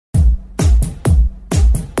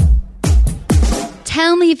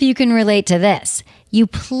Tell me if you can relate to this. You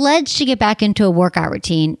pledge to get back into a workout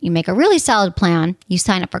routine. You make a really solid plan. You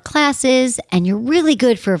sign up for classes and you're really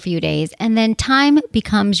good for a few days. And then time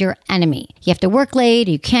becomes your enemy. You have to work late.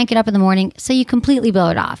 You can't get up in the morning. So you completely blow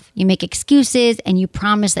it off. You make excuses and you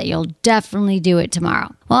promise that you'll definitely do it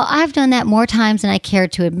tomorrow. Well, I've done that more times than I care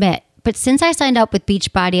to admit. But since I signed up with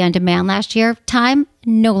Beachbody On Demand last year, time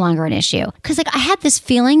no longer an issue. Because I had this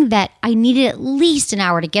feeling that I needed at least an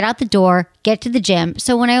hour to get out the door, get to the gym.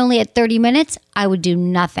 So when I only had 30 minutes, I would do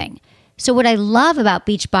nothing. So what I love about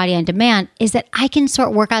Beachbody On Demand is that I can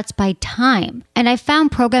sort workouts by time. And I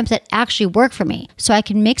found programs that actually work for me. So I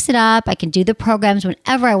can mix it up. I can do the programs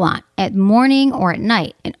whenever I want, at morning or at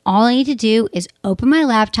night. And all I need to do is open my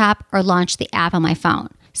laptop or launch the app on my phone.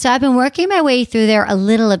 So I've been working my way through their A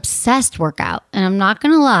Little Obsessed workout. And I'm not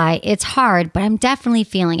going to lie, it's hard, but I'm definitely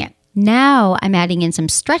feeling it. Now I'm adding in some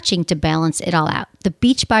stretching to balance it all out. The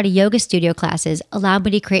Beachbody Yoga Studio classes allow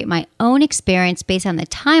me to create my own experience based on the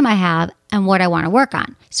time I have and what I want to work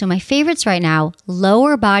on. So my favorites right now,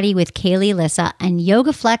 Lower Body with Kaylee Lissa and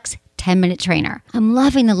Yoga Flex 10-Minute Trainer. I'm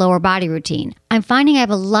loving the lower body routine. I'm finding I have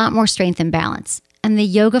a lot more strength and balance. And the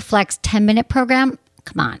Yoga Flex 10-Minute program,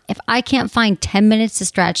 come on, if I can't find 10 minutes to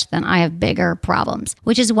stretch, then I have bigger problems,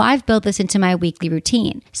 which is why I've built this into my weekly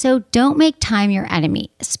routine. So don't make time your enemy,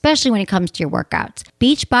 especially when it comes to your workouts.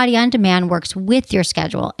 Beachbody On Demand works with your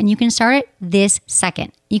schedule, and you can start it this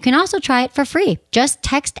second. You can also try it for free. Just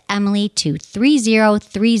text Emily to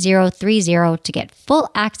 303030 to get full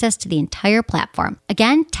access to the entire platform.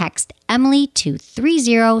 Again, text Emily to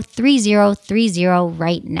 303030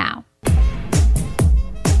 right now.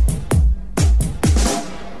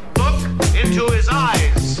 Into his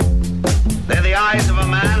eyes. They're the eyes of a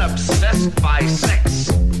man obsessed by sex.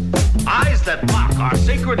 Eyes that mock our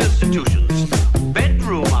sacred institutions.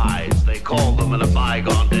 Bedroom eyes, they call them in a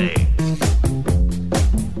bygone day.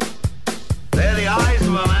 They're the eyes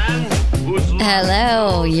of a man who's...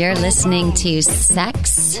 Hello, you're listening to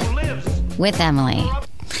Sex with Emily.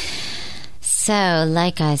 So,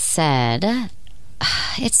 like I said,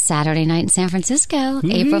 it's Saturday night in San Francisco,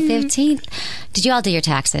 April 15th. Did you all do your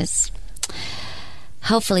taxes?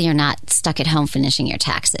 Hopefully you're not stuck at home finishing your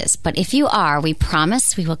taxes. But if you are, we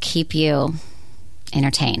promise we will keep you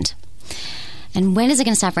entertained. And when is it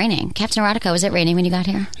going to stop raining? Captain Erotica, was it raining when you got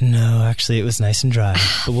here? No, actually it was nice and dry.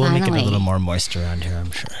 But we'll make it a Finally. little more moist around here, I'm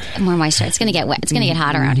sure. More moisture. It's going to get wet. It's going to get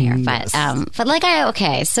hot around here. But like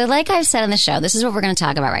I've said on the show, this is what we're going to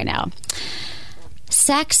talk about right now.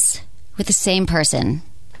 Sex with the same person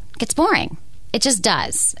gets boring. It just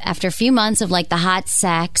does. After a few months of like the hot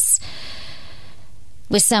sex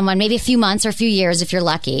with someone, maybe a few months or a few years if you're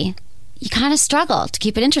lucky, you kind of struggle to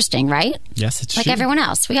keep it interesting, right? Yes, it's like true. Like everyone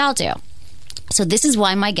else. We all do. So this is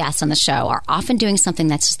why my guests on the show are often doing something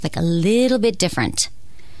that's just like a little bit different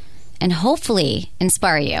and hopefully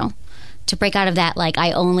inspire you to break out of that like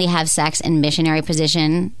I only have sex in missionary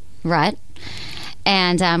position rut.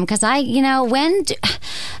 And because okay,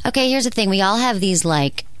 here's the thing. We all have these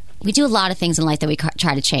we do a lot of things in life that we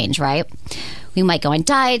try to change, right? We might go on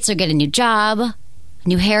diets or get a new job,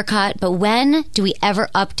 new haircut, but when do we ever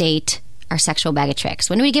update our sexual bag of tricks?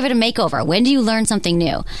 When do we give it a makeover? When do you learn something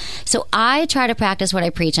new? So I try to practice what I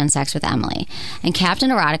preach on Sex with Emily. And Captain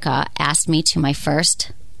Erotica asked me to my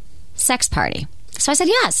first sex party. So I said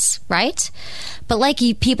yes, right? But like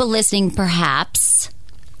you people listening, perhaps,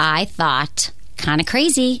 I thought, kind of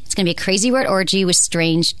crazy. It's going to be a crazy word orgy with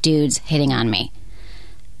strange dudes hitting on me.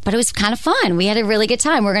 But it was kind of fun. We had a really good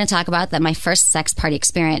time. We're going to talk about my first sex party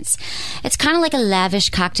experience. It's kind of like a lavish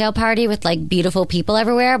cocktail party with like beautiful people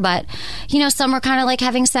everywhere. But, some were kind of like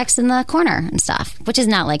having sex in the corner and stuff, which is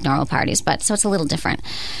not like normal parties. But so it's a little different.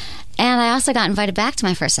 And I also got invited back to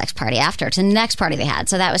my first sex party after, to the next party they had.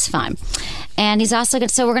 So that was fun. And he's also good.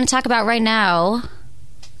 So we're going to talk about right now,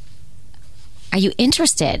 are you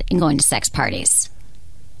interested in going to sex parties?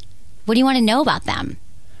 What do you want to know about them?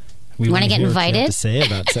 You want to get invited? What you have to say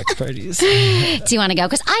about sex parties? Do you want to go?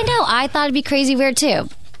 Because I thought it'd be crazy weird too,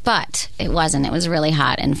 but it wasn't. It was really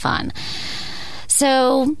hot and fun.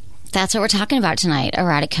 So that's what we're talking about tonight: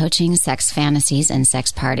 erotic coaching, sex fantasies, and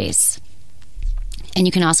sex parties. And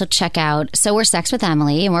you can also check out. So we're Sex with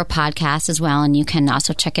Emily, and we're a podcast as well. And you can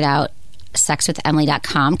also check it out.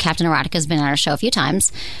 sexwithemily.com. Captain Erotica has been on our show a few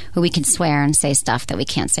times where we can swear and say stuff that we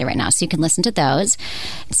can't say right now. So you can listen to those.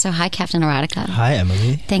 So hi, Captain Erotica. Hi,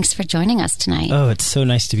 Emily. Thanks for joining us tonight. Oh, it's so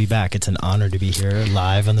nice to be back. It's an honor to be here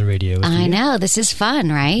live on the radio with you. I know. This is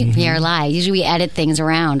fun, right? We are live. Usually we edit things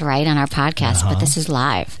around, right, on our podcast, but this is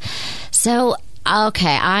live. So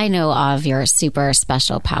Okay, I know of your super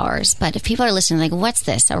special powers, but if people are listening, like, what's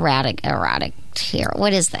this erotic hero?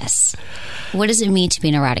 What is this? What does it mean to be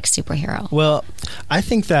an erotic superhero? Well, I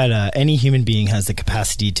think that any human being has the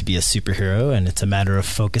capacity to be a superhero, and it's a matter of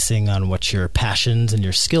focusing on what your passions and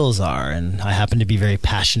your skills are. And I happen to be very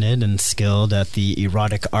passionate and skilled at the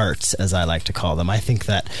erotic arts, as I like to call them. I think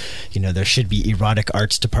that, there should be erotic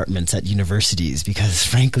arts departments at universities because,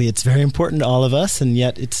 frankly, it's very important to all of us, and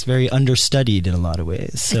yet it's very understudied in a lot of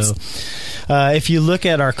ways. So if you look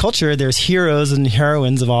at our culture, there's heroes and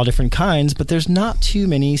heroines of all different kinds, but there's not too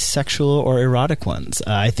many sexual or erotic ones.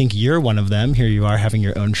 I think you're one of them. Here you are having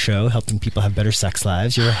your own show, helping people have better sex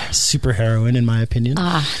lives. You're a super heroine, in my opinion.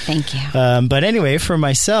 Thank you. But anyway, for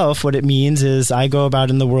myself, what it means is I go about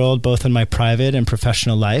in the world, both in my private and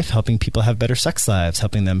professional life, helping people have better sex lives,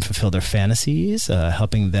 helping them fulfill their fantasies,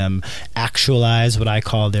 helping them actualize what I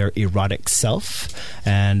call their erotic self.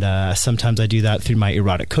 And sometimes I do that through my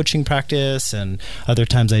erotic coaching practice, and other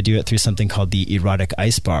times I do it through something called the Erotic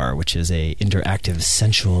Ice Bar, which is a interactive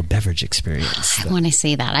sensual beverage experience. I want to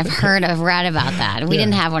see that. I've read about that. We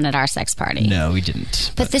didn't have one at our sex party. No, we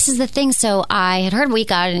didn't. But this is the thing. So I had heard we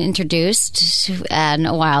got introduced a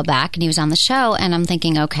while back, and he was on the show, and I'm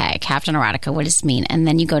thinking, okay, Captain Erotica, what does this mean? And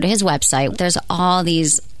then you go to his website. There's all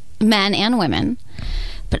these men and women,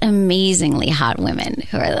 but amazingly hot women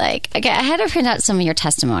who are like, okay, I had to print out some of your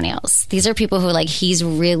testimonials. These are people who, he's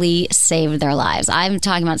really saved their lives. I'm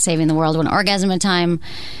talking about saving the world one orgasm at a time.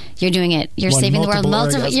 You're doing it. You're saving the world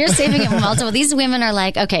multiple. You're saving it multiple. These women are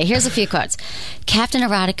like, okay, here's a few quotes. Captain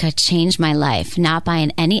Erotica changed my life, not by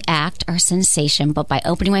any act or sensation, but by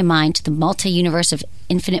opening my mind to the multi-universe of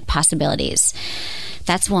infinite possibilities.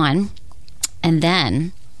 That's one. And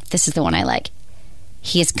then, this is the one I like.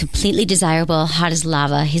 He is completely desirable, hot as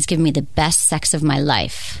lava. He's given me the best sex of my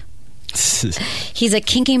life. He's a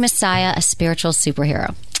kinky messiah, a spiritual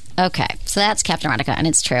superhero. Okay, so that's Captain Erotica, and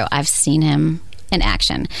it's true. I've seen him in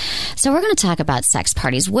action. So we're going to talk about sex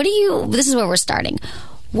parties. This is where we're starting.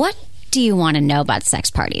 What do you want to know about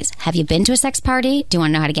sex parties? Have you been to a sex party? Do you want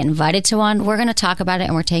to know how to get invited to one? We're going to talk about it,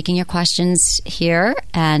 and we're taking your questions here,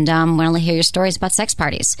 and we want to hear your stories about sex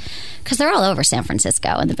parties because they're all over San Francisco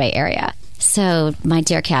and the Bay Area. So, my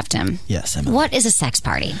dear Captain, yes, Emily. What is a sex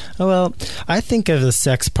party? Well, I think of a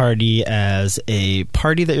sex party as a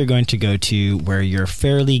party that you're going to go to where you're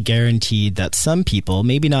fairly guaranteed that some people,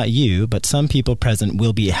 maybe not you, but some people present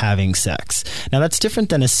will be having sex. Now, that's different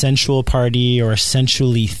than a sensual party or a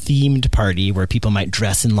sensually themed party where people might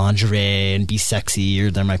dress in lingerie and be sexy, or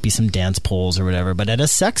there might be some dance poles or whatever. But at a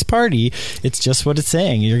sex party, it's just what it's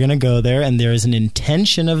saying. You're going to go there, and there is an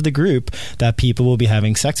intention of the group that people will be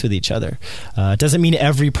having sex with each other. It doesn't mean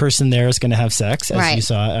every person there is going to have sex, as you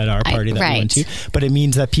saw at our party that we went to, but it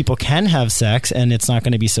means that people can have sex, and it's not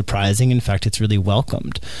going to be surprising. In fact, it's really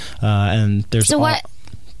welcomed. And there's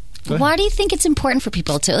why do you think it's important for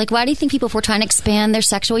people to, why do you think people, if we're trying to expand their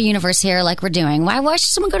sexual universe here like we're doing, why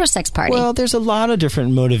should someone go to a sex party? Well, there's a lot of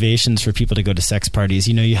different motivations for people to go to sex parties.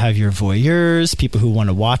 You have your voyeurs, people who want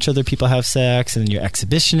to watch other people have sex, and your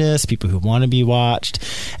exhibitionists, people who want to be watched.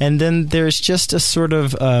 And then there's just a sort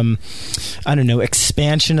of,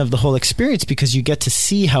 expansion of the whole experience because you get to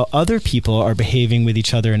see how other people are behaving with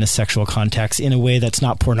each other in a sexual context in a way that's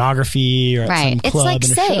not pornography or at some club.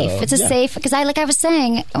 It's safe. It's a safe, because I was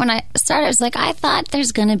saying, when I started, I was like, I thought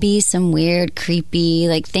there's going to be some weird, creepy,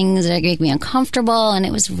 things that make me uncomfortable, and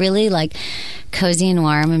it was really cozy and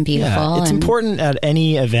warm and beautiful. Yeah, it's important at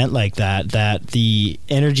any event like that the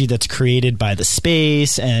energy that's created by the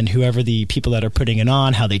space and whoever the people that are putting it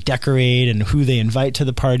on, how they decorate and who they invite to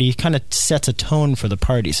the party, kind of sets a tone for the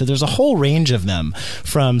party. So there's a whole range of them,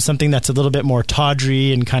 from something that's a little bit more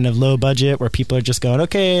tawdry and kind of low budget where people are just going,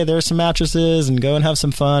 okay, there's some mattresses and go and have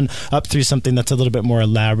some fun, up through something that's a little bit more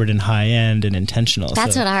elaborate and high end and intentional.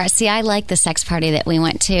 That's what I like the sex party that we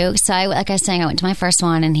went to. So I was saying, I went to my first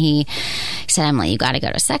one, and he said, Emily, you got to go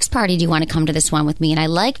to a sex party. Do you want to come to this one with me? And I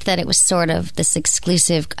liked that it was sort of this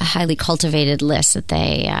exclusive, highly cultivated list that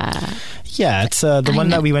they... it's the one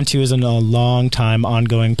that we went to is a long time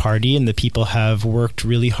ongoing party, and the people have worked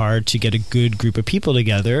really hard to get a good group of people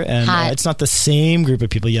together. And it's not the same group of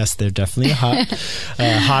people. Yes, they're definitely hot.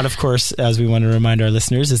 Hot, of course, as we want to remind our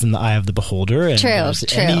listeners, is in the eye of the beholder. And true.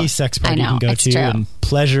 Any sex party you can go to, and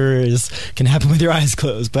pleasure can happen with your eyes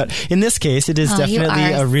closed. But in this case, it is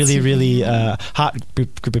definitely a really, really hot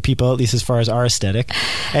group of people, at least as far as our aesthetic.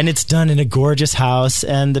 And it's done in a gorgeous house,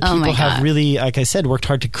 and the people have really, like I said, worked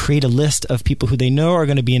hard to create a list list of people who they know are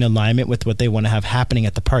going to be in alignment with what they want to have happening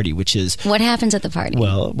at the party, which is... What happens at the party?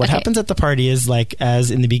 Well, what happens at the party is like,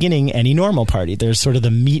 as in the beginning, any normal party. There's sort of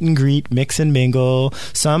the meet and greet, mix and mingle.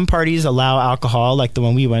 Some parties allow alcohol, like the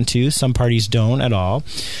one we went to. Some parties don't at all.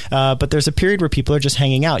 But there's a period where people are just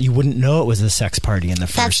hanging out. You wouldn't know it was a sex party in the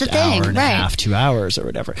first hour and a half, 2 hours or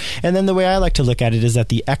whatever. And then the way I like to look at it is that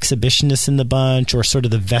the exhibitionists in the bunch, or sort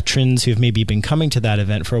of the veterans who've maybe been coming to that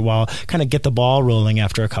event for a while, kind of get the ball rolling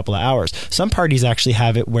after a couple of hours. Some parties actually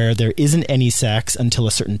have it where there isn't any sex until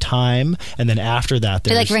a certain time, and then after that,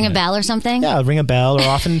 they like ring a bell or something. Yeah, ring a bell, or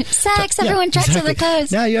often sex. Everyone dresses to their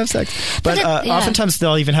clothes. Yeah, you have sex. But oftentimes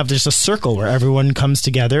they'll even have just a circle where everyone comes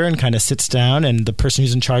together and kind of sits down, and the person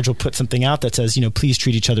who's in charge will put something out that says, please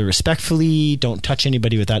treat each other respectfully, don't touch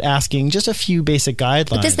anybody without asking, just a few basic guidelines.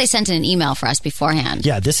 But this they sent in an email for us beforehand.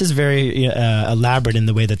 Yeah, this is very elaborate in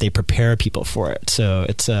the way that they prepare people for it. So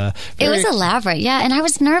it's it was elaborate, yeah. And I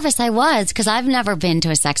was nervous. I was, because I've never been to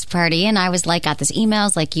a sex party, and I was like, got this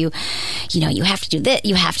emails like you have to do this.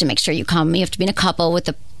 You have to make sure you come. You have to be in a couple with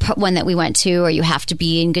the one that we went to, or you have to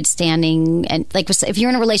be in good standing, and like if you're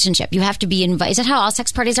in a relationship, you have to be invited. Is that how all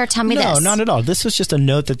sex parties are? Tell me this. No, not at all. This was just a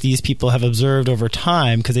note that these people have observed over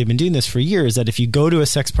time, because they've been doing this for years, that if you go to a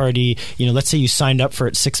sex party, let's say you signed up for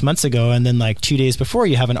it 6 months ago, and then like 2 days before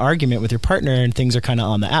you have an argument with your partner and things are kind of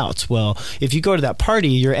on the outs. Well, if you go to that party,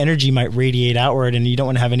 your energy might radiate outward, and you don't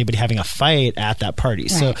want to have anybody having a fight at that party.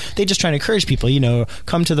 Right. So they just try to encourage people,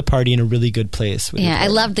 come to the party in a really good place. Yeah, I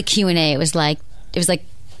loved the Q&A. It was like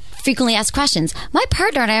frequently asked questions. My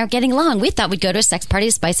partner and I are getting along. We thought we'd go to a sex party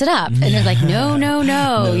to spice it up. And they're like,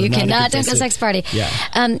 no, you cannot go to a sex party. Yeah.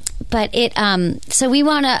 But it, so we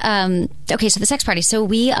want to, okay, so the sex party. So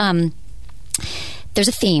we, there's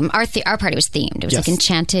a theme. Our party was themed. It was like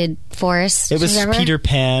Enchanted Forest. It was Peter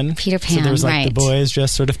Pan. Peter Pan, so there was like the boys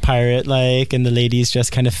dressed sort of pirate-like, and the ladies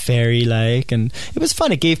dressed kind of fairy-like, and it was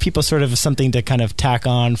fun. It gave people sort of something to kind of tack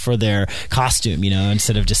on for their costume,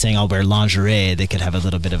 instead of just saying I'll wear lingerie, they could have a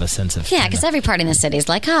little bit of a sense of because every party in the city is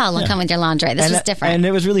like, come with your lingerie. This was different, and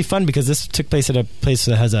it was really fun because this took place at a place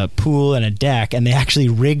that has a pool and a deck, and they actually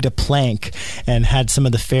rigged a plank and had some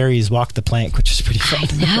of the fairies walk the plank, which was pretty fun.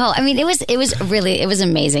 I know. I mean, it was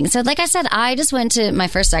amazing. So like I said, I just went to my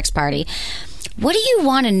first sex party. What do you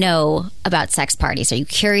want to know about sex parties? Are you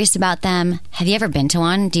curious about them? Have you ever been to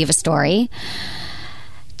one? Do you have a story?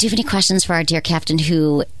 Do you have any questions for our dear captain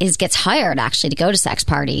who gets hired actually to go to sex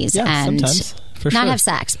parties and sometimes. Not have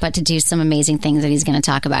sex, but to do some amazing things that he's going to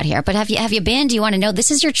talk about here. But have you been? Do you want to know? This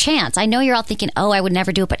is your chance. I know you're all thinking, I would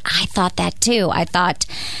never do it, but I thought that too. I thought,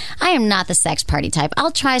 I am not the sex party type. I'll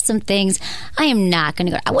try some things. I am not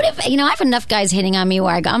going to go. What if, I have enough guys hitting on me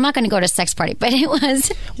where I go, I'm not going to go to a sex party, but it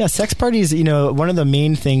was. Yeah, sex parties, one of the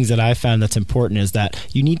main things that I found that's important is that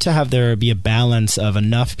you need to have there be a balance of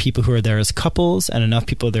enough people who are there as couples and enough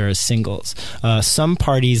people there as singles. Some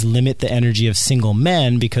parties limit the energy of single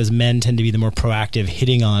men because men tend to be the more proactive,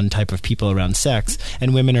 hitting on type of people around sex,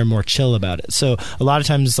 and women are more chill about it. So a lot of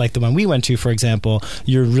times, like the one we went to, for example,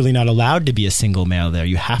 you're really not allowed to be a single male there.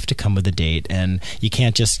 You have to come with a date, and you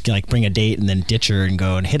can't just like bring a date and then ditch her and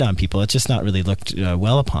go and hit on people. It's just not really looked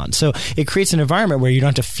well upon. So it creates an environment where you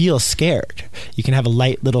don't have to feel scared. You can have a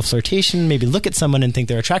light little flirtation, maybe look at someone and think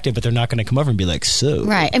they're attractive, but they're not going to come over and be like, so.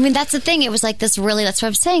 Right. I mean, that's the thing. It was like this really, that's what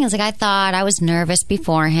I'm saying. It's like I thought I was nervous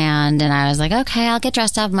beforehand, and I was like, okay, I'll get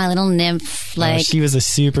dressed up, my little nymph. Like, she was a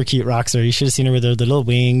super cute rock star. You should have seen her with her little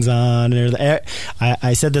wings on.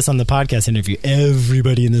 I said this on the podcast interview.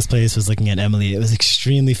 Everybody in this place was looking at Emily. It was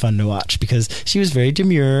extremely fun to watch because she was very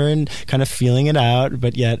demure and kind of feeling it out,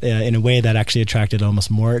 but yet in a way that actually attracted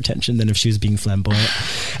almost more attention than if she was being flamboyant.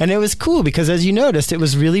 And it was cool because, as you noticed, it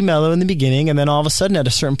was really mellow in the beginning, and then all of a sudden at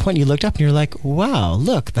a certain point you looked up and you're like, wow,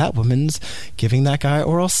 look, that woman's giving that guy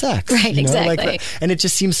oral sex. Right, exactly. And it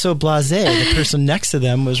just seems so blasé. The person next to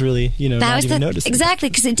them was really, not even noticing. Exactly,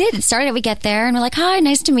 because it did. It started, we get there, and we're like, hi,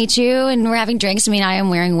 nice to meet you, and we're having drinks. I mean, I am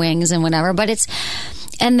wearing wings and whatever, but it's...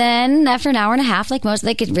 And then after an hour and a half, it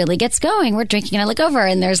really gets going. We're drinking, and I look over,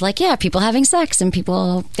 and there's people having sex and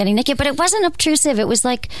people getting naked, but it wasn't obtrusive. It was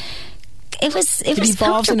like... It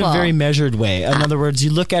evolves in a very measured way. In other words, you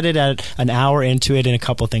look at it at an hour into it and a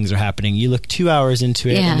couple things are happening. You look 2 hours into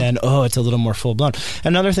it and then, it's a little more full blown.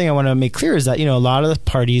 Another thing I want to make clear is that, a lot of the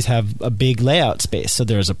parties have a big layout space. So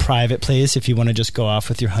there's a private place if you want to just go off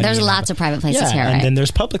with your honey. There's lots of private places here, right? And then there's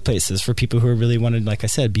public places for people who really want to, like I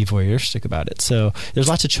said, be voyeuristic about it. So there's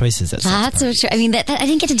lots of choices at Lots of I mean, I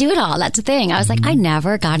didn't get to do it all. That's the thing. I was like, I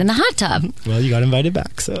never got in the hot tub. Well, you got invited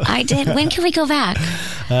back. So I did. When can we go back?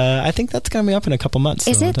 I think that's coming up in a couple months.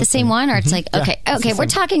 Is it the same one, or it's like okay? We're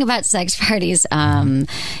talking about sex parties.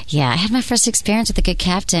 Yeah, I had my first experience with a good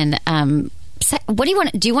captain. What do you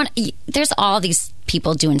want? Do you want? There's all these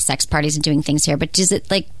people doing sex parties and doing things here, but does it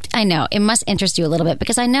like? I know it must interest you a little bit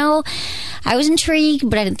because I know I was intrigued,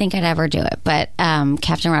 but I didn't think I'd ever do it. But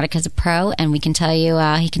Captain Erotica is a pro, and we can tell you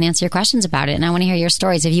he can answer your questions about it. And I want to hear your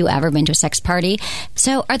stories. Have you ever been to a sex party?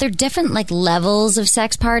 So, are there different like levels of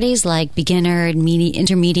sex parties, like beginner,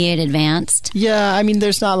 intermediate, advanced? Yeah, I mean,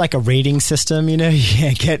 there's not like a rating system. You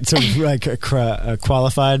can't get sort of like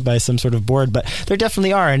qualified by some sort of board, but there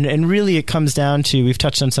definitely are, and really it comes down to, we've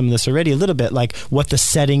touched on some of this already a little bit, like what the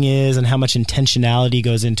setting is and how much intentionality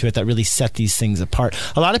goes into it that really set these things apart.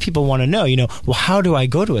 A lot of people want to know, well, how do I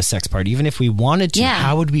go to a sex party? Even if we wanted to,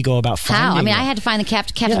 how would we go about finding I mean, it? I had to find the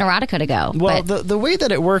Captain Erotica to go. Well, the way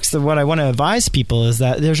that it works, what I want to advise people is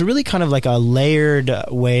that there's really kind of like a layered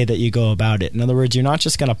way that you go about it. In other words, you're not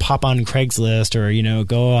just going to pop on Craigslist or,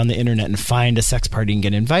 go on the internet and find a sex party and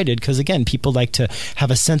get invited. Because again, people like to have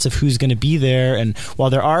a sense of who's going to be there. And while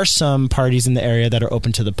there are some parties in the area that are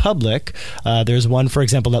open to the public, there's one, for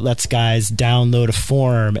example, that lets guys download a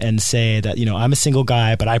form and say that, I'm a single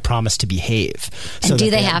guy, but I promise to behave. And do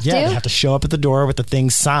they have to? Yeah, they have to show up at the door with the thing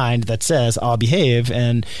signed that says, I'll behave.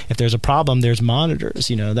 And if there's a problem, there's monitors,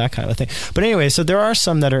 that kind of thing. But anyway, so there are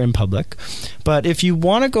some that are in public. But if you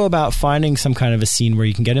want to go about finding some kind of a scene where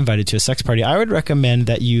you can get invited to a sex party, I would recommend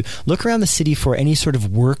that you look around the city for any sort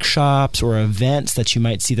of workshops or events that you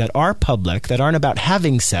might see that are public, that aren't about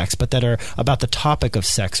having sex, but that are about the topic of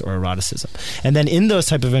sex or eroticism. And then in those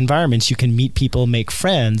type of environments, you can meet people, make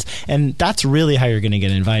friends, and that's really how you're going to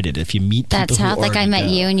get invited. If you meet people, that's how, like I met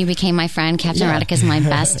you and you became my friend. Captain Erotica is my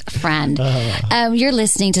best friend. You're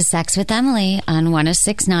listening to Sex with Emily on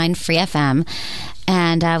 106.9 Free FM.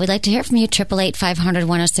 And we'd like to hear from you,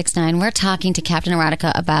 888-500-1069. We're talking to Captain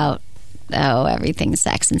Erotica about everything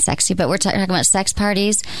sex and sexy, but we're talking about sex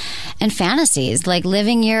parties and fantasies, like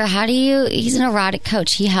living he's an erotic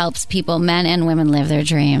coach. He helps people, men and women, live their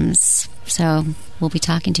dreams. So we'll be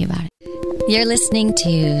talking to you about it. You're listening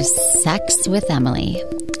to Sex with Emily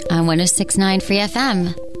on 106.9 Free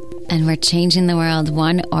FM, and we're changing the world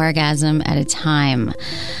one orgasm at a time.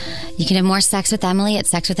 You can have more Sex with Emily at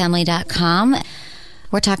sexwithemily.com.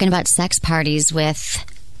 We're talking about sex parties with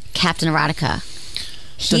Captain Erotica.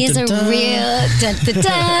 He is a real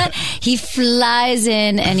he flies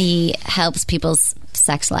in and he helps people's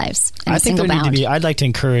sex lives. I think there need to be. I'd like to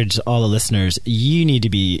encourage all the listeners. You need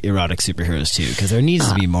to be erotic superheroes too, because there needs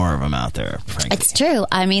to be more of them out there. Frankly, it's true.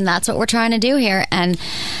 I mean, that's what we're trying to do here. And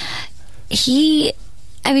we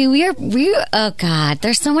oh God,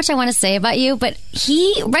 there's so much I want to say about you. But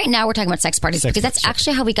right now we're talking about sex parties because that's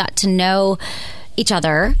actually how we got to know each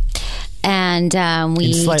other. And we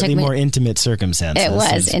in slightly more intimate circumstances. It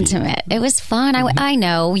was intimate. It was fun. I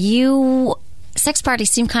know you. Sex parties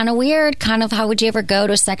seem kind of weird. Kind of, how would you ever go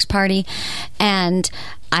to a sex party? And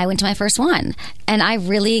I went to my first one, and I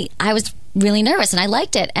was really nervous, and I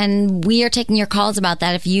liked it. And we are taking your calls about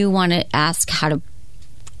that. If you want to ask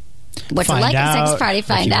what's it like at a sex party,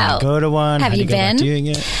 find out. Go to one. Have you been? Doing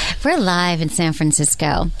it? We're live in San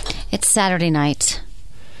Francisco. It's Saturday night.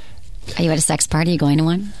 Are you at a sex party? Are you going to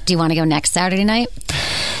one? Do you want to go next Saturday night?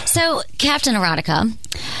 So, Captain Erotica,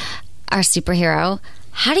 our superhero,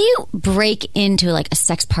 how do you break into like a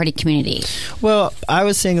sex party community? Well, I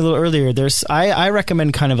was saying a little earlier, I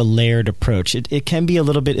recommend kind of a layered approach. It can be a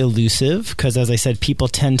little bit elusive because, as I said, people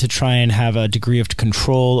tend to try and have a degree of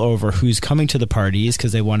control over who's coming to the parties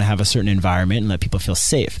because they want to have a certain environment and let people feel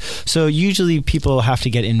safe. So usually people have to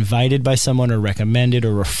get invited by someone or recommended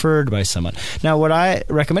or referred by someone. Now, what I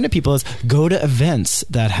recommend to people is go to events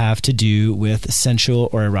that have to do with sensual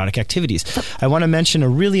or erotic activities. I want to mention a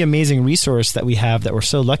really amazing resource that we have that we're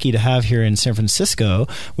so lucky to have here in San Francisco,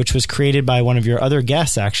 which was created by one of your other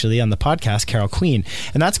guests actually on the podcast, Carol Queen,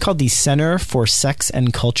 and that's called the Center for Sex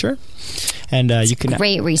and Culture. And you can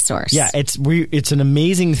great resource. Yeah, it's an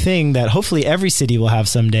amazing thing that hopefully every city will have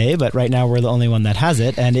someday, but right now we're the only one that has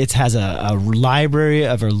it, and it has a library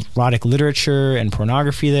of erotic literature and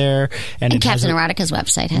pornography there, and Captain Erotica's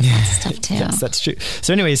website has lots of stuff too. Yes, that's true.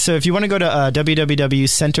 So anyways, so if you want to go to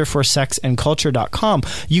www.centerforsexandculture.com,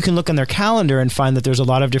 you can look on their calendar and find that there's there's a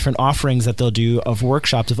lot of different offerings that they'll do of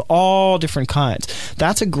workshops of all different kinds.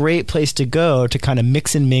 That's a great place to go to kind of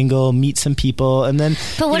mix and mingle, meet some people, and then.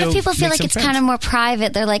 But what if people feel like it's kind of more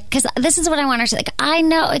private? They're like, because this is what I want to say. Like,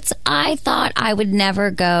 I thought I would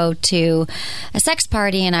never go to a sex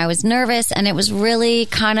party, and I was nervous, and it was really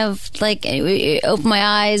kind of like it opened my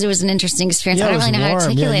eyes. It was an interesting experience. Yeah, I don't really know how to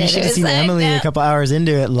articulate it. You should have seen Emily a couple hours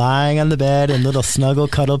into it, lying on the bed and little snuggle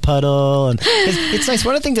cuddle puddle, and it's nice.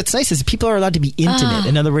 One of the things that's nice is people are allowed to be intimate.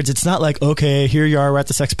 In other words, it's not like, okay, here you are, we're at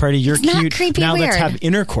the sex party, you're cute, not creepy, now weird. Let's have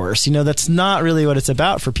intercourse. That's not really what it's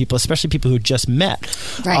about for people, especially people who just met.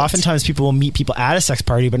 Right. Oftentimes people will meet people at a sex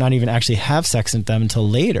party but not even actually have sex with them until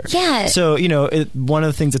later. Yeah. So, one of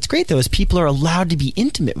the things that's great though is people are allowed to be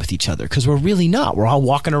intimate with each other, because we're really not. We're all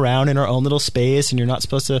walking around in our own little space, and you're not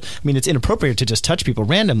supposed to, it's inappropriate to just touch people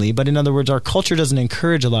randomly, but in other words, our culture doesn't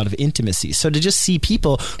encourage a lot of intimacy. So to just see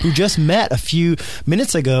people who just met a few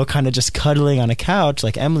minutes ago kind of just cuddling on a couch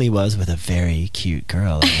like Emily was with a very cute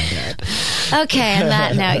girl on her bed. Okay, on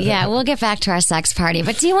that note, yeah, we'll get back to our sex party.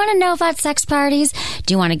 But do you want to know about sex parties?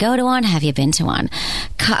 Do you want to go to one? Have you been to one?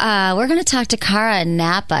 We're going to talk to Cara in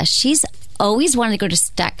Napa. She's always wanted to go to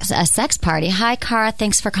a sex party. Hi, Cara.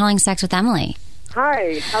 Thanks for calling Sex with Emily.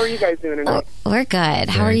 Hi. How are you guys doing tonight? We're good.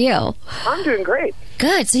 How are you? I'm doing great.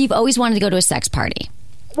 Good. So you've always wanted to go to a sex party?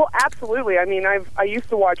 Well, absolutely. I used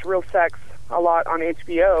to watch Real Sex a lot on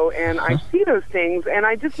HBO, and I see those things, and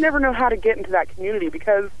I just never know how to get into that community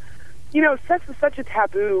because, sex is such a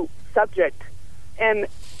taboo subject in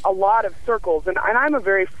a lot of circles, and I'm a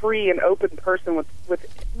very free and open person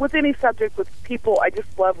with any subject, with people. I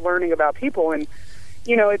just love learning about people, and,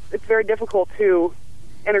 it's very difficult to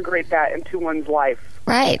integrate that into one's life.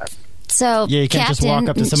 Right. So, yeah, you can't just walk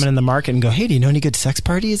up to someone in the market and go, hey, do you know any good sex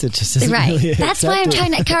parties? It just isn't really That's why I'm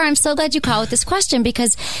trying to, Cara, I'm so glad you called with this question,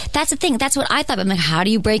 because that's the thing. That's what I thought. I'm like, how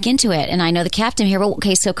do you break into it? And I know the captain here. Well,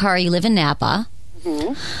 okay, so, Cara, you live in Napa.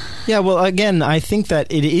 Mm-hmm. Yeah, well, again, I think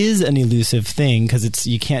that it is an elusive thing because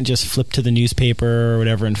you can't just flip to the newspaper or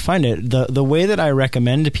whatever and find it. The way that I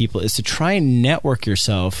recommend to people is to try and network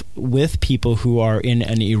yourself with people who are in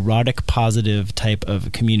an erotic-positive type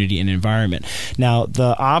of community and environment. Now,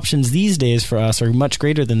 the options these days for us are much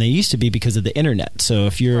greater than they used to be because of the internet. So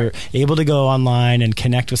if you're able to go online and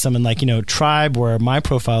connect with someone like, Tribe, where my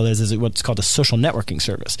profile is what's called a social networking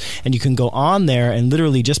service. And you can go on there and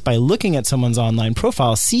literally just by looking at someone's online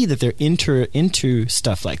profile, see that they're into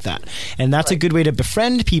stuff like that. And that's a good way to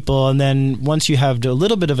befriend people. And then once you have a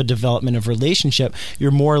little bit of a development of relationship,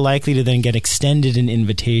 you're more likely to then get extended an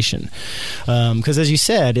invitation. Because as you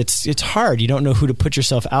said, it's hard. You don't know who to put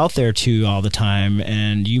yourself out there to all the time.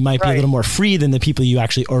 And you might be a little more free than the people you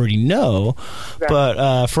actually already know. Right.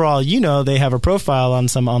 But for all you know, they have a profile on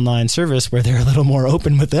some online service where they're a little more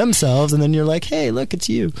open with themselves. And then you're like, hey, look, it's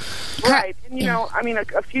you. Right. And,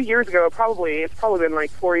 a few years ago, it's probably been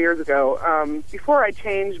like 4 years ago, before I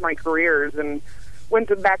changed my careers and went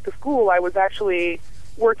back to school, I was actually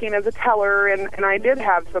working as a teller, and I did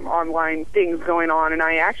have some online things going on, and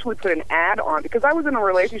I actually put an ad on because I was in a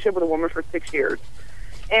relationship with a woman for 6 years.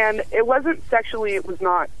 And it wasn't sexually, it was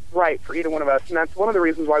not right for either one of us, and that's one of the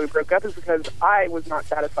reasons why we broke up is because I was not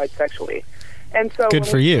satisfied sexually. And so good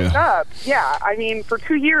for you. For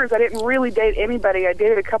 2 years I didn't really date anybody. I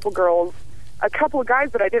dated a couple of guys,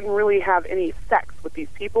 but I didn't really have any sex with these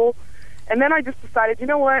people. And then I just decided, you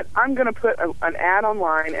know what, I'm going to put an ad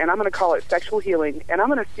online, and I'm going to call it Sexual Healing, and I'm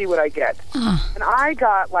going to see what I get. And I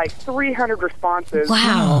got like 300 responses to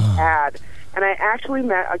the ad. And I actually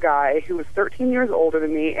met a guy who was 13 years older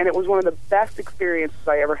than me, and it was one of the best experiences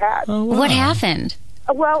I ever had. Oh, wow. What happened?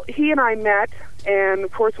 Well, he and I met, and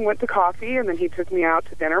of course we went to coffee, and then he took me out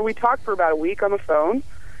to dinner. We talked for about a week on the phone.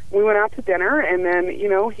 We went out to dinner, and then,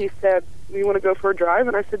 he said, "You want to go for a drive?"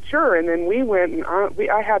 And I said, "Sure." And then we went, and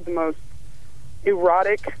I had the most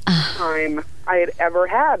erotic time I had ever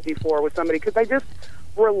had before with somebody because I just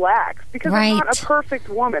relaxed. Because I'm not a perfect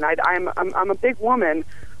woman. I'm a big woman,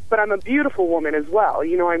 but I'm a beautiful woman as well.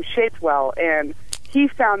 I'm shaped well, and he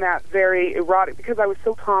found that very erotic because I was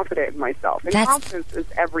so confident in myself. And confidence is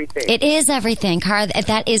everything. It is everything, Cara.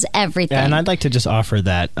 That is everything. Yeah, and I'd like to just offer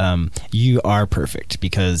that you are perfect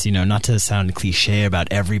because, not to sound cliche about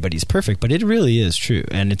everybody's perfect, but it really is true.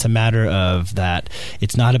 And it's a matter of that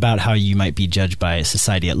it's not about how you might be judged by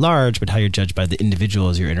society at large, but how you're judged by the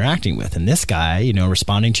individuals you're interacting with. And this guy,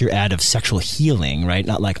 responding to your ad of sexual healing, right?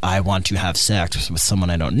 Not like I want to have sex with someone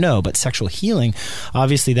I don't know, but sexual healing.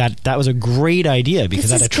 Obviously, that was a great idea.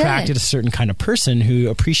 Because that attracted a certain kind of person who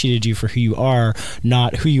appreciated you for who you are,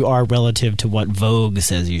 not who you are relative to what Vogue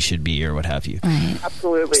says you should be or what have you. Right.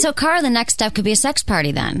 Absolutely. So, Cara, the next step could be a sex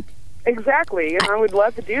party then. Exactly, and I would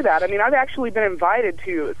love to do that. I mean, I've actually been invited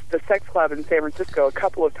to the sex club in San Francisco a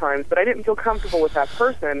couple of times, but I didn't feel comfortable with that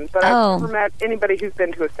person. But I've never met anybody who's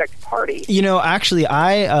been to a sex party. You know, actually,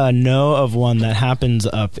 I know of one that happens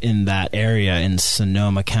up in that area in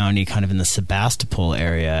Sonoma County, kind of in the Sebastopol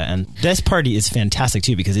area. And this party is fantastic,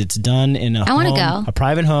 too, because it's done in a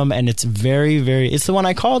private home, and it's very, very... It's the one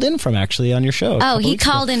I called in from, actually, on your show. Oh, he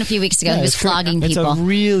called in a few weeks ago. Yeah, he was flogging people. It's a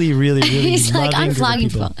really, really, really He's like, I'm flogging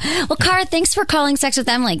people. Well, Cara, thanks for calling Sex with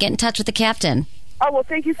Emily. Get in touch with the captain. Oh, well,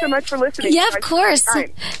 thank you so much for listening. Yeah, of course.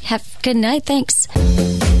 Have a good night. Thanks.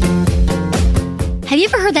 Have you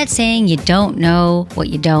ever heard that saying, you don't know what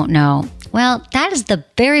you don't know? Well, that is the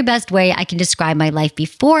very best way I can describe my life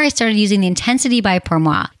before I started using the Intensity by Pour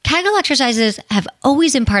Moi. Kegel exercises have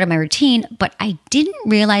always been part of my routine, but I didn't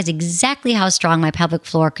realize exactly how strong my pelvic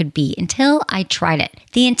floor could be until I tried it.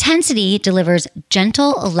 The Intensity delivers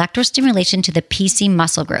gentle electrostimulation to the PC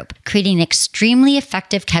muscle group, creating an extremely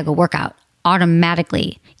effective Kegel workout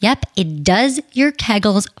automatically. Yep, it does your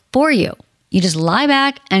Kegels for you. You just lie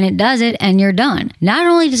back and it does it and you're done. Not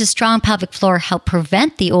only does a strong pelvic floor help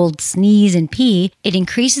prevent the old sneeze and pee, it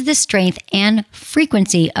increases the strength and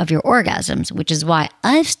frequency of your orgasms, which is why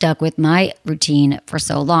I've stuck with my routine for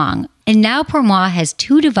so long. And now Pour Moi has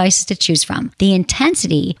 2 devices to choose from. The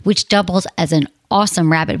Intensity, which doubles as an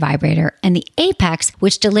awesome rabbit vibrator, and the Apex,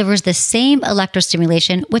 which delivers the same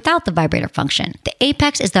electrostimulation without the vibrator function. The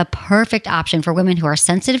Apex is the perfect option for women who are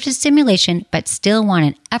sensitive to stimulation but still want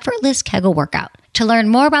an effortless Kegel workout. To learn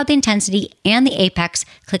more about the Intensity and the Apex,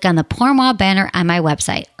 click on the Pour Moi banner on my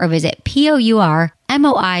website or visit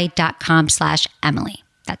pourmoi.com/Emily.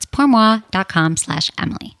 That's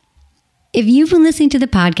pourmoi.com/Emily. If you've been listening to the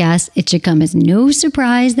podcast, it should come as no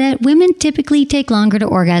surprise that women typically take longer to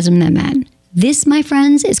orgasm than men. This, my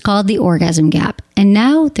friends, is called the orgasm gap, and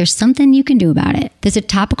now there's something you can do about it. There's a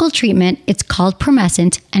topical treatment, it's called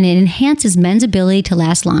Promescent, and it enhances men's ability to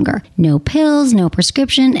last longer. No pills, no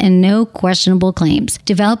prescription, and no questionable claims.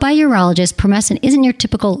 Developed by a urologist, Promescent isn't your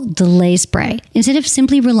typical delay spray. Instead of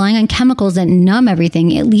simply relying on chemicals that numb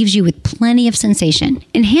everything, it leaves you with plenty of sensation.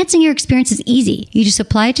 Enhancing your experience is easy. You just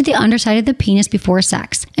apply it to the underside of the penis before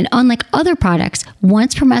sex. And unlike other products,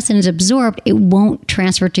 once Promescent is absorbed, it won't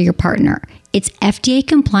transfer to your partner. It's FDA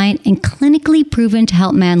compliant and clinically proven to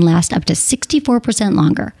help men last up to 64%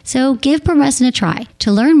 longer. So give Promescent a try.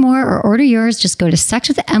 To learn more or order yours, just go to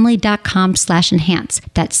sexwithemily.com/enhance.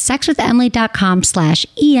 That's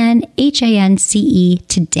sexwithemily.com/ENHANCE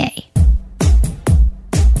today.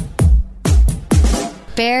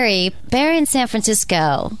 Barry in San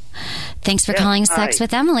Francisco. Thanks for calling Sex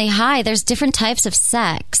with Emily. Hi, there's different types of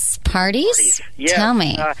sex. Parties? Yes. Tell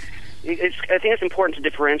me. I think it's important to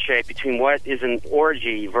differentiate between what is an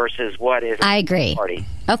orgy versus what is I agree. a party.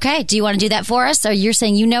 Okay. Do you want to do that for us? Or you're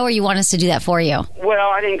saying you know, or you want us to do that for you? Well,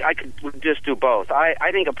 I think I could just do both. I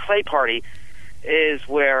think a play party is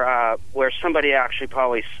where somebody actually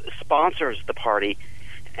probably sponsors the party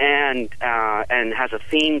and has a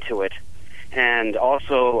theme to it, and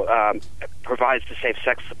also provides the safe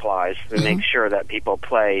sex supplies to make sure that people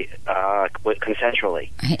play consensually.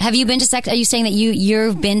 Right. Have you been to sex? Are you saying that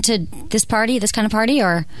you've been to this party, this kind of party,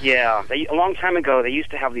 or? Yeah, a long time ago they used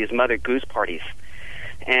to have these Mother Goose parties,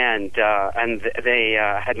 and they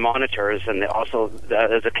had monitors, and also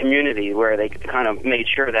there's a community where they kind of made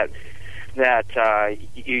sure that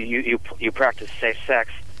you practice safe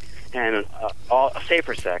sex. And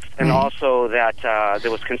safer sex, and also that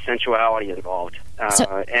there was consensuality involved,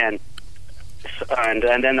 and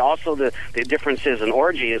then also the differences in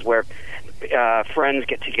orgy is where friends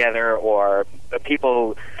get together or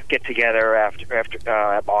people get together after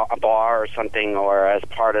a bar or something, or as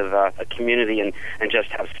part of a community and just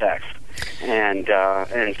have sex. And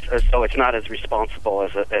so it's not as responsible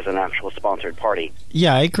as an actual sponsored party.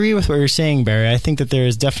 Yeah, I agree with what you're saying, Barry. I think that there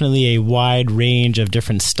is definitely a wide range of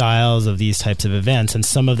different styles of these types of events, and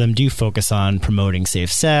some of them do focus on promoting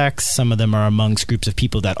safe sex. Some of them are amongst groups of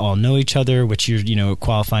people that all know each other, which you're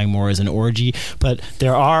qualifying more as an orgy. But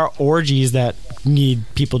there are orgies that need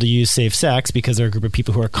people to use safe sex because they're a group of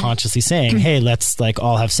people who are consciously saying, "Hey, let's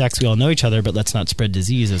all have sex. We all know each other, but let's not spread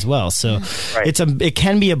disease as well." So it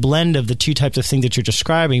can be a blend of the two types of things that you're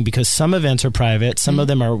describing, because some events are private, some of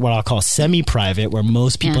them are what I'll call semi-private, where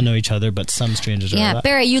most people know each other, but some strangers are. Yeah,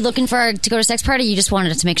 Barry, are you looking to go to a sex party? You just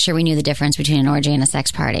wanted to make sure we knew the difference between an orgy and a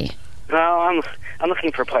sex party. Well, I'm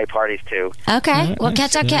looking for play parties too. Okay, well,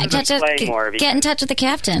 get in touch with the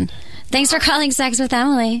captain. Thanks for calling Sex with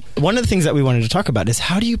Emily. One of the things that we wanted to talk about is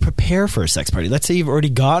how do you prepare for a sex party? Let's say you've already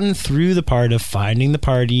gotten through the part of finding the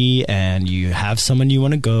party and you have someone you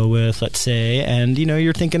want to go with, let's say, and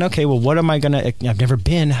you're thinking, okay, well, what am I going to, I've never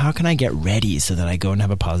been, how can I get ready so that I go and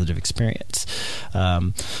have a positive experience?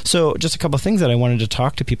 So just a couple of things that I wanted to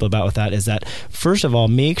talk to people about with that is that, first of all,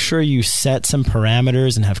 make sure you set some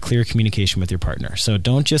parameters and have clear communication with your partner. So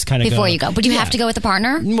don't just kind of before you go. But you have to go with a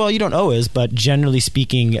partner? Well, you don't always, but generally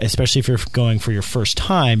speaking, especially if you're going for your first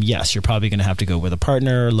time, yes, you're probably going to have to go with a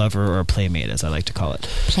partner, lover, or a playmate, as I like to call it.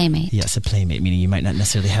 Playmate. Yes, a playmate, meaning you might not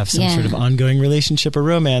necessarily have some sort of ongoing relationship or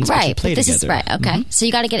romance, but you play together. Right, okay. So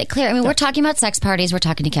you got to get it clear. I mean, we're talking about sex parties. We're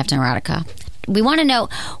talking to Captain Erotica. We want to know,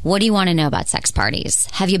 what do you want to know about sex parties?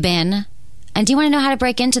 Have you been? And do you want to know how to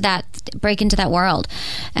break into that world?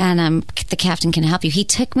 And the captain can help you. He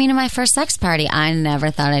took me to my first sex party. I never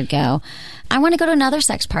thought I'd go. I want to go to another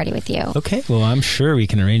sex party with you. Okay, well, I'm sure we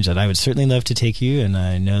can arrange that. I would certainly love to take you, and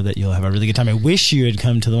I know that you'll have a really good time. I wish you had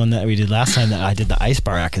come to the one that we did last time that I did the ice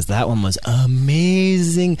bar at, because that one was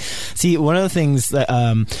amazing. See, one of the things that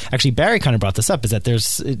actually Barry kind of brought this up is that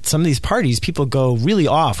there's some of these parties, people go really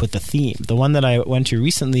off with the theme. The one that I went to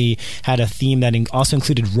recently had a theme that also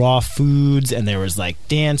included raw foods, and there was like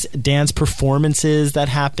dance performances that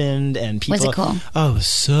happened, and people. Was it cool? Oh, it was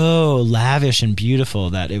so lavish and beautiful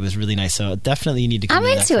that it was really nice. So definitely you need to come.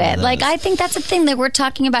 I'm into it. Like, I think that's a thing that we're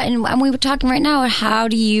talking about, and we were talking right now. How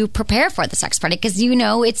do you prepare for the sex party? Because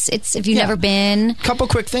it's if you've never been. Couple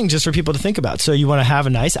quick things just for people to think about. So you want to have a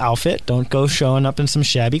nice outfit. Don't go showing up in some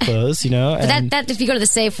shabby clothes. But that if you go to the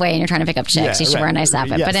Safeway and you're trying to pick up chicks, you should wear a nice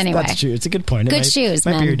outfit. Yes, but anyway, that's true. It's a good point. Good shoes,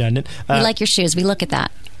 might man. be redundant. We like your shoes. We look at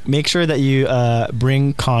that. Make sure that you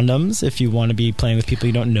bring condoms if you want to be playing with people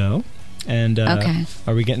you don't know. And okay.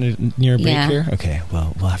 Are we getting near a break here? Okay,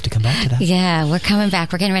 well, we'll have to come back to that. Yeah, we're coming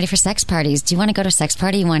back. We're getting ready for sex parties. Do you want to go to a sex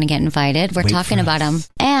party? You want to get invited? We're talking about them.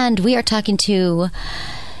 And we are talking to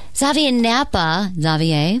Xavier Napa.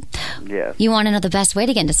 Xavier? Yes. You want to know the best way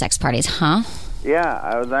to get into sex parties, huh? Yeah,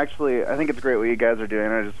 I think it's great what you guys are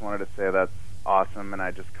doing. I just wanted to say that's awesome, and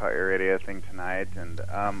I just caught your radio thing tonight. And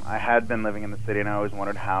I had been living in the city, and I always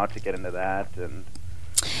wondered how to get into that. And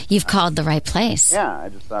you've called the right place. Yeah, I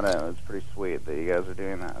just thought it was pretty sweet that you guys are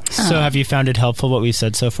doing that. So have you found it helpful what we've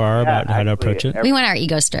said so far about how to approach it? We want our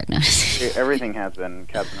ego stroked now. Everything has been,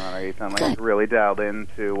 Captain Honor. You sound like you're really dialed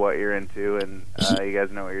into what you're into, and you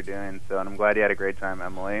guys know what you're doing. So, and I'm glad you had a great time,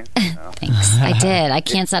 Emily. So. Thanks. I did. I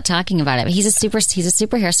can't stop talking about it. But he's a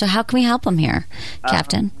superhero. So how can we help him here,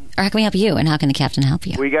 Captain? Or how can we help you, and how can the captain help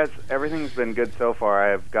you? Well, you guys, everything's been good so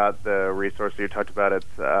far. I've got the resource you talked about. It's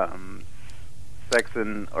the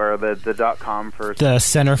 .com for the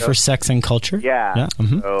Center for Sex and Culture. Yeah.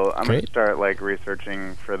 Mm-hmm. So I'm going to start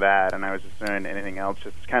researching for that, and I was just doing anything else.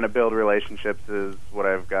 Just kind of build relationships is what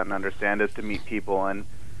I've gotten to understand, is to meet people, and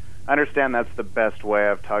I understand that's the best way.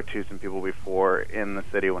 I've talked to some people before in the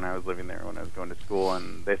city when I was living there, when I was going to school,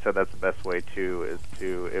 and they said that's the best way too.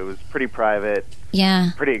 It was pretty private,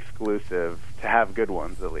 pretty exclusive, to have good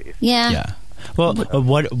ones at least. Yeah. Well,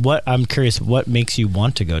 what I'm curious, what makes you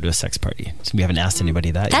want to go to a sex party? So we haven't asked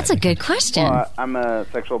anybody that yet. That's a good question. Well, I'm a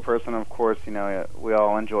sexual person, of course. We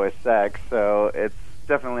all enjoy sex, so it's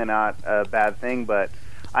definitely not a bad thing. But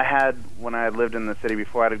when I lived in the city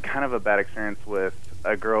before, I had kind of a bad experience with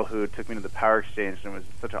a girl who took me to the Power Exchange, and it was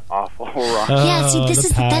such an awful wrong. Yeah, see,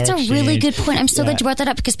 that's a really good point. I'm so glad you brought that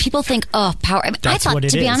up, because people think, power. I thought,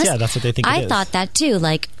 to be honest, that's what they think. I thought that too.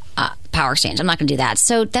 Power Exchange. I'm not going to do that.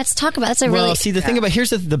 So let's talk about that's a really. Well, see, the thing about here's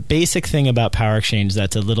the basic thing about Power Exchange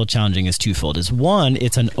that's a little challenging is twofold. Is one,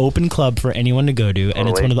 it's an open club for anyone to go to, and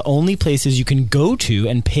it's one of the only places you can go to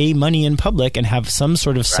and pay money in public and have some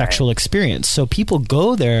sort of sexual experience. So people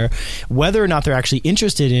go there whether or not they're actually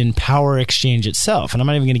interested in Power Exchange itself. And I'm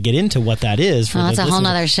not even going to get into what that is. That's a whole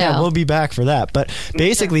nother show. Yeah, we'll be back for that. But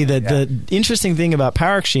basically, the interesting thing about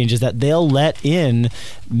Power Exchange is that they'll let in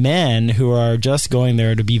men who are just going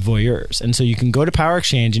there to be voyeurs. And so you can go to Power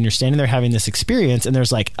Exchange and you're standing there having this experience, and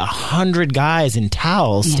there's 100 guys in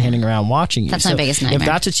towels standing around watching you. That's my biggest nightmare. If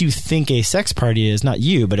that's what you think a sex party is, not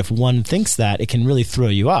you, but if one thinks that, it can really throw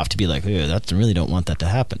you off to be like, I really don't want that to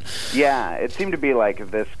happen. Yeah, it seemed to be like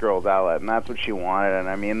this girl's outlet, and that's what she wanted. And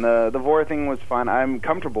I mean, the voyeur thing was fun. I'm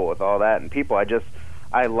comfortable with all that, and people,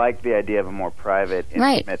 I like the idea of a more private,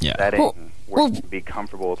 intimate setting. where you can be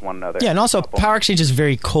comfortable with one another. Yeah, and also Power Exchange is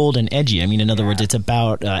very cold and edgy. I mean, in other words, it's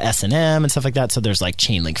about S&M and stuff like that. So there's like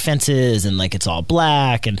chain link fences and like it's all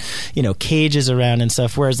black and, you know, cages around and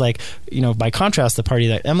stuff. Whereas like, you know, by contrast, the party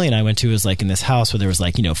that Emily and I went to was like in this house where there was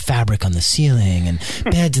like, you know, fabric on the ceiling and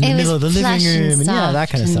beds in the middle of the living room and that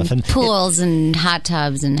kind of stuff. And pools and hot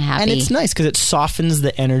tubs and happy. And it's nice because it softens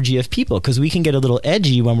the energy of people, because we can get a little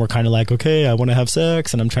edgy when we're kind of like, okay, I want to have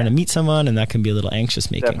sex and I'm trying to meet someone, and that can be a little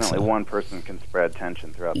anxious making. Definitely one person can spread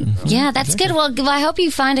tension throughout the room. Yeah, that's good. Well, I hope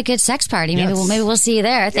you find a good sex party. Maybe we'll see you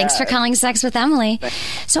there. Thanks for calling Sex with Emily.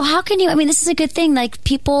 So how can you, I mean, this is a good thing. Like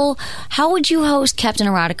people, how would you host Captain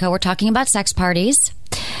Erotica? We're talking about sex parties.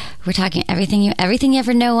 We're talking everything you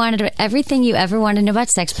ever wanted to know about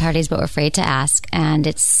sex parties, but we're afraid to ask. And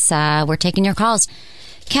it's we're taking your calls.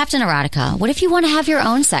 Captain Erotica, what if you want to have your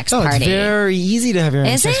own sex party? It's very easy to have your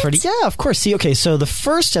own sex party. Yeah, of course. See, okay, so the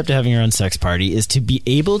first step to having your own sex party is to be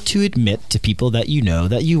able to admit to people that you know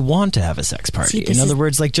that you want to have a sex party. In other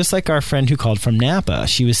words, like just like our friend who called from Napa,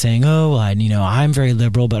 she was saying, oh, I'm very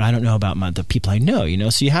liberal, but I don't know about the people I know, you know?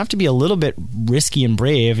 So you have to be a little bit risky and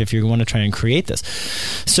brave if you want to try and create this.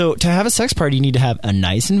 So to have a sex party, you need to have a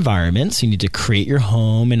nice environment. So you need to create your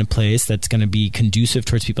home in a place that's going to be conducive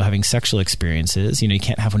towards people having sexual experiences. You know, you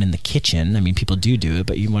can't have one in the kitchen. I mean, people do it,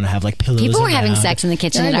 but you want to have like pillows. People were around. having sex in the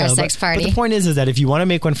kitchen at our sex party. But the point is that if you want to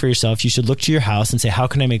make one for yourself, you should look to your house and say, how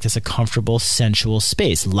can I make this a comfortable, sensual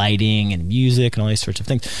space? Lighting and music and all these sorts of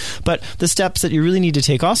things. But the steps that you really need to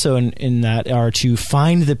take also in that are to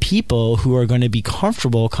find the people who are going to be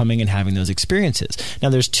comfortable coming and having those experiences. Now,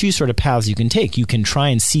 there's two sort of paths you can take. You can try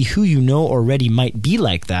and see who you know already might be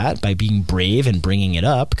like that by being brave and bringing it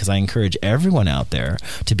up, because I encourage everyone out there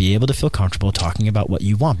to be able to feel comfortable talking about what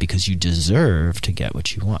you want, because you deserve to get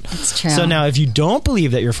what you want. That's true. So now if you don't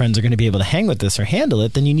believe that your friends are going to be able to hang with this or handle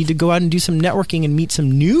it, then you need to go out and do some networking and meet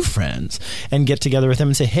some new friends and get together with them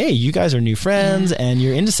and say, hey, you guys are new friends and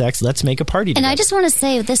you're into sex. Let's make a party together. And I just want to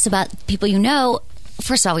say this about people you know.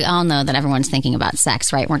 First of all, we all know that everyone's thinking about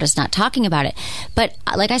sex, right? We're just not talking about it. But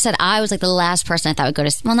like I said, I was like the last person I thought would go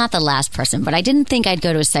to, well, not the last person, but I didn't think I'd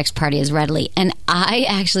go to a sex party as readily. And I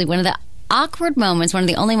actually, one of the awkward moments, one of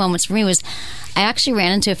the only moments for me was I actually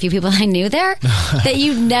ran into a few people I knew there that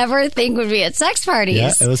you'd never think would be at sex parties.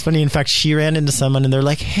 Yeah, it was funny. In fact, she ran into someone and they're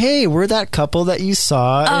like, hey, we're that couple that you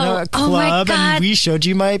saw in a club and we showed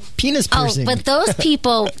you my penis piercing. Oh, but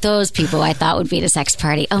those people I thought would be at a sex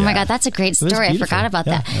party. Oh my God, that's a great story. I forgot about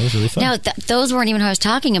that. That was really fun. No, those weren't even who I was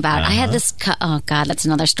talking about. I had this, oh God, that's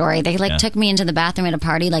another story. They took me into the bathroom at a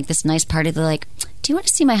party, like this nice party. They're like, do you want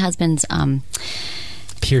to see my husband's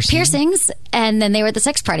piercings, and then they were at the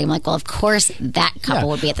sex party. I'm like, well, of course that couple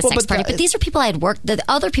would be at the sex party. But these are people I had worked, the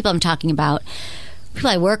other people I'm talking about,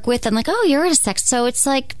 people I work with, I'm like, oh, you're at a sex. So it's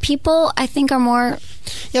like people I think are more...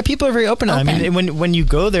 Yeah, people are very open. I mean, when you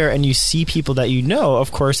go there and you see people that you know,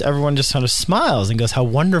 of course, everyone just kind of smiles and goes, how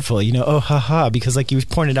wonderful, you know, oh, haha, because like you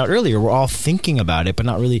pointed out earlier, we're all thinking about it, but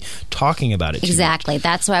not really talking about it. Exactly.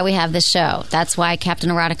 That's why we have this show. That's why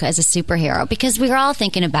Captain Erotica is a superhero, because we're all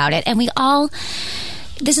thinking about it, and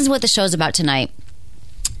this is what the show's about tonight.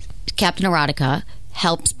 Captain Erotica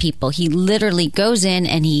helps people. He literally goes in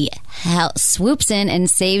and he swoops in and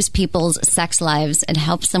saves people's sex lives and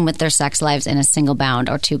helps them with their sex lives in a single bound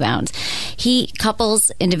or two bounds.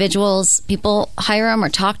 Couples, individuals, people hire him or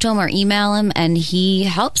talk to him or email him, and he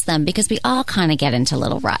helps them because we all kind of get into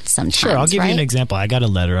little ruts sometimes. Sure, I'll give you an example. I got a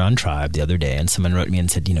letter on Tribe the other day, and someone wrote me and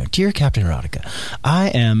said, Dear Captain Erotica, I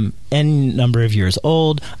am N number of years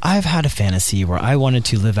old. I've had a fantasy where I wanted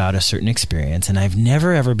to live out a certain experience, and I've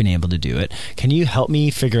never ever been able to do it. Can you help me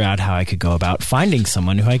figure out how I could go about finding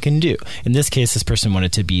someone who I can do? In this case, this person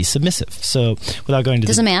wanted to be submissive. So without going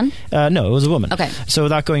to a man? No, it was a woman. Okay. So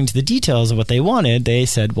without going to the details of what they wanted, they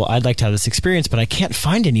said, well, I'd like to have this experience, but I can't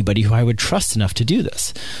find anybody who I would trust enough to do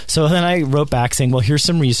this. So then I wrote back saying, well, here's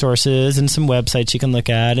some resources and some websites you can look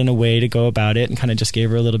at and a way to go about it, and kind of just gave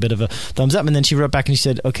her a little bit of a thumbs up. And then she wrote back and she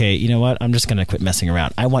said, okay, you know what? I'm just going to quit messing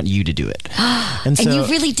around. I want you to do it. And you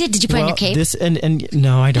really did. Did you put on your cape? And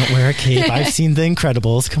no, I don't wear a cape. I've seen The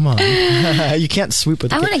Incredibles. Come on. You can't swoop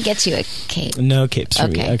with a cape. I want to get you a cape. No capes for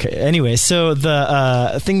me. Okay. Anyway, so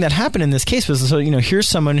the thing that happened in this case was, here's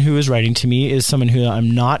someone who is writing to me, is someone who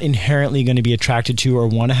I'm not inherently going to be attracted to or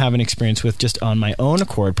want to have an experience with just on my own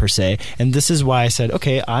accord per se. And this is why I said,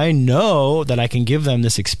 okay, I know that I can give them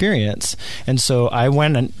this experience. And so I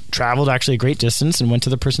went and traveled actually a great distance and went to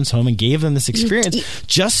the person's home and gave them this experience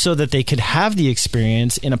just so that they could have the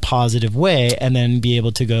experience in a positive way and then be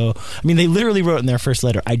able to go. I mean, they literally wrote in their first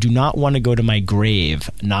letter, I do not want to go to my grave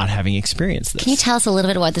not having experienced this. Can you tell us a little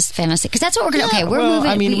bit about this fantasy? Because that's what we're going to... Okay, we're moving...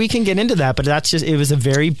 I mean, we can get into that, but it was a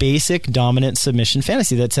very basic dominant submission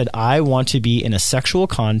fantasy that said, I want to be in a sexual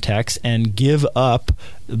context and give up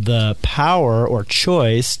the power or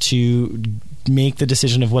choice to make the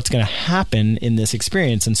decision of what's going to happen in this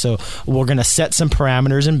experience. And so we're going to set some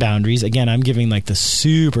parameters and boundaries. Again, I'm giving like the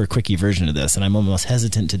super quickie version of this, and I'm almost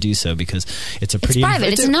hesitant to do so because it's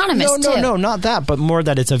private. It's anonymous, too. No, not that, but more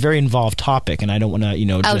that it's a very involved topic, and I don't want to,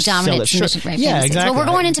 just dominant sell it short. Right, yeah, fantasies. exactly. Well,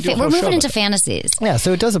 we're moving into fantasies. Yeah,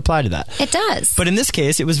 so it does apply to that. It does. But in this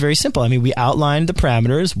case, it was very simple. I mean, we outlined the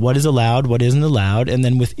parameters, what is allowed, what isn't allowed, and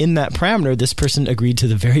then within that parameter, this person agreed to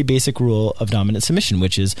the very basic rule of dominant submission,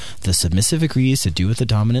 which is the submissive agrees to do what the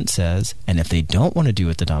dominant says, and if they don't want to do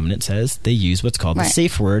what the dominant says, they use what's called the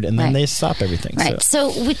safe word, and then they stop everything. Right.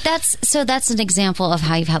 So that's an example of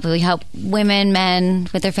how you help women, men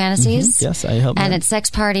with their fantasies. Mm-hmm. Yes, I help. And men. at sex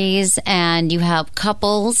parties, and you help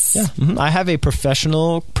couples. Yeah. Mm-hmm. I have a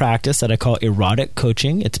professional practice that I call erotic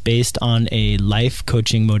coaching. It's based on a life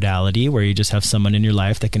coaching modality where you just have someone in your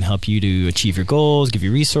life that can help you to achieve your goals, give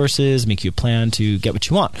you resources, make you a plan to get what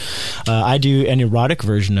you want. I do an erotic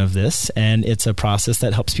version of this, and it's a process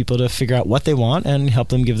that helps people to figure out what they want and help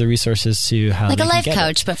them give the resources to how like they a can life get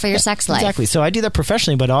coach, it. but for your sex life. Exactly. So I do that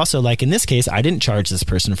professionally, but also like in this case, I didn't charge this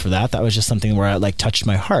person for that. That was just something where I like touched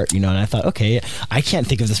my heart, and I thought, okay, I can't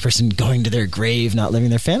think of this person going to their grave, not living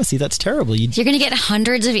their fantasy. That's terrible. You're going to get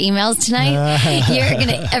hundreds of emails tonight.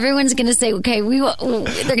 Everyone's going to say, okay, they're going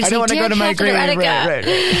to say, I don't want to go to my grave. Right.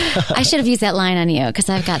 I should have used that line on you because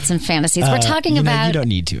I've got some fantasies. We're talking about... You don't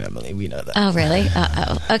need to, Emily. We know that. Oh, really?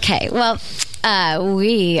 Okay. Well,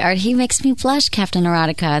 he makes me blush, Captain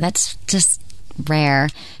Erotica. That's just rare.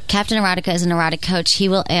 Captain Erotica is an erotic coach. He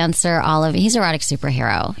will answer he's an erotic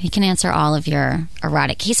superhero. He can answer all of your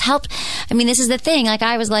erotic. He's helped. I mean, this is the thing. Like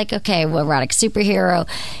I was like, okay, well, erotic superhero.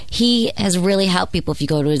 He has really helped people. If you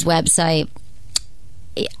go to his website,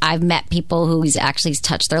 I've met people who he's actually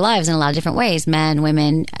touched their lives in a lot of different ways, men,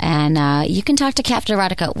 women, and you can talk to Captain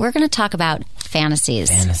Erotica. We're going to talk about fantasies.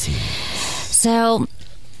 So...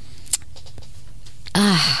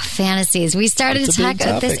 fantasies. We started to talk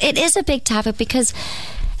about this. It is a big topic because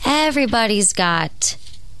everybody's got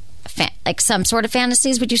some sort of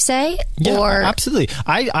fantasies, would you say? Yeah, absolutely.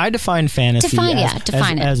 I define fantasy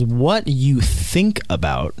as what you think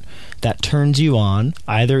about that turns you on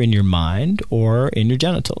either in your mind or in your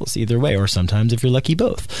genitals, either way, or sometimes if you're lucky,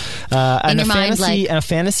 both. And a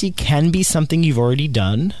fantasy can be something you've already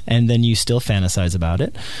done and then you still fantasize about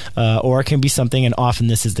it, or it can be something, and often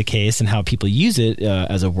this is the case, and how people use it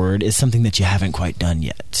as a word is something that you haven't quite done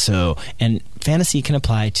yet. So, and fantasy can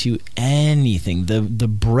apply to anything. The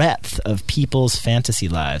breadth of people's fantasy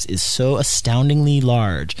lives is so astoundingly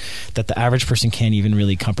large that the average person can't even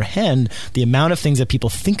really comprehend the amount of things that people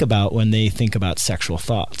think about when they think about sexual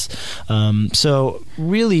thoughts. So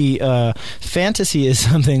really, fantasy is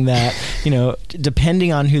something that,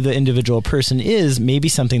 depending on who the individual person is, maybe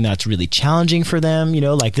something that's really challenging for them.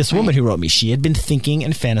 Like this woman who wrote me, she had been thinking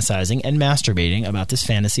and fantasizing and masturbating about this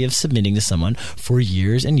fantasy of submitting to someone for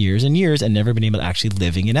years and years and years and never been able to actually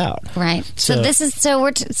living it out. Right. So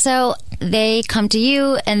they come to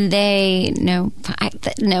you and they no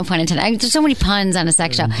pun intended. There's so many puns on a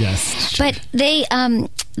sex show. Yes. But they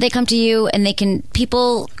come to you and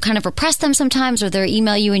people kind of repress them sometimes, or they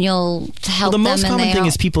email you and you'll help them. The most common thing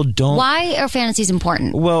is people don't. Why are fantasies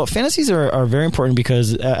important? Well, fantasies are very important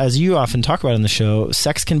because, as you often talk about on the show,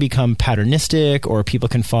 sex can become patternistic, or people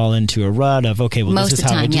can fall into a rut of, okay, well, most this is of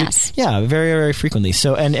the how time, I do. Yes. Yeah, very, very frequently.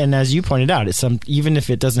 So, and as you pointed out, it's even if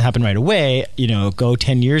it doesn't happen right away, go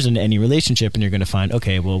 10 years into any relationship and you're going to find,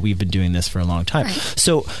 okay, well, we've been doing this for a long time. Right.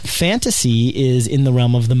 So fantasy is in the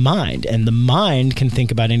realm of the mind, and the mind can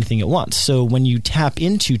think about anything it wants. So when you tap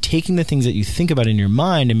into taking the things that you think about in your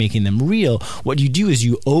mind and making them real, what you do is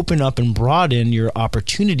you open up and broaden your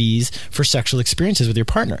opportunities for sexual experiences with your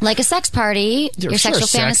partner. Like a sex party, your sexual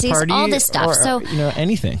fantasies, party, all this stuff. So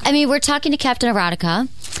anything. I mean, we're talking to Captain Erotica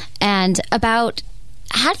and about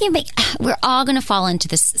how do you we're all going to fall into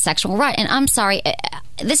this sexual rut. And I'm sorry,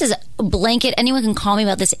 this is a blanket. Anyone can call me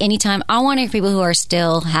about this anytime. I want to hear people who are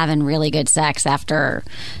still having really good sex after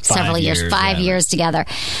several years, 5 years together.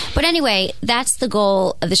 But anyway, that's the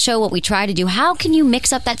goal of the show, what we try to do. How can you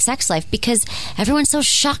mix up that sex life? Because everyone's so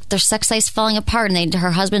shocked their sex life's falling apart and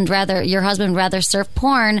your husband rather surf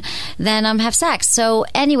porn than have sex. So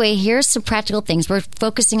anyway, here's some practical things. We're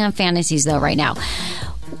focusing on fantasies though right now.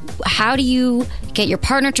 How do you get your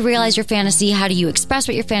partner to realize your fantasy? How do you express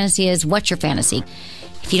what your fantasy is? What's your fantasy?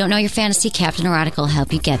 If you don't know your fantasy, Captain Erotica will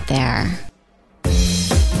help you get there.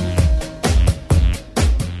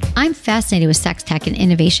 I'm fascinated with sex tech and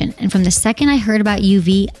innovation, and from the second I heard about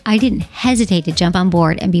UV, I didn't hesitate to jump on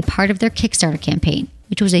board and be part of their Kickstarter campaign,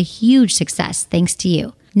 which was a huge success thanks to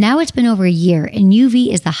you. Now it's been over a year, and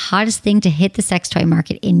UV is the hottest thing to hit the sex toy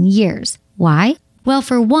market in years. Why? Well,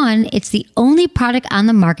 for one, it's the only product on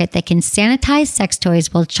the market that can sanitize sex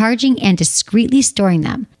toys while charging and discreetly storing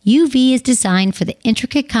them. UV is designed for the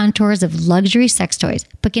intricate contours of luxury sex toys,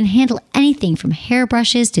 but can handle anything from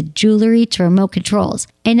hairbrushes to jewelry to remote controls.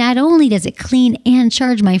 And not only does it clean and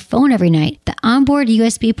charge my phone every night, the onboard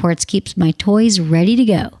USB ports keeps my toys ready to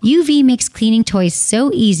go. UV makes cleaning toys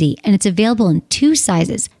so easy, and it's available in 2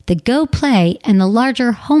 sizes, the Go Play and the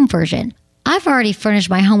larger Home version. I've already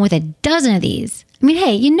furnished my home with a dozen of these. I mean,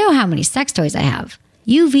 hey, you know how many sex toys I have.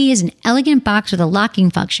 UV is an elegant box with a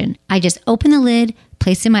locking function. I just open the lid,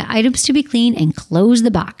 place in my items to be cleaned, and close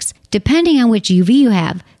the box. Depending on which UV you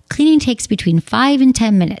have, cleaning takes between 5 and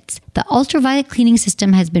 10 minutes. The ultraviolet cleaning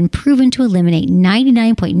system has been proven to eliminate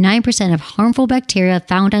 99.9% of harmful bacteria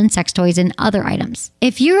found on sex toys and other items.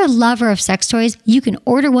 If you're a lover of sex toys, you can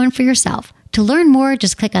order one for yourself. To learn more,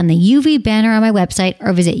 just click on the UV banner on my website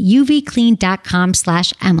or visit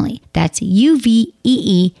uvclean.com/Emily. That's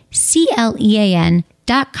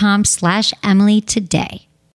UVEECLEAN.com/Emily today.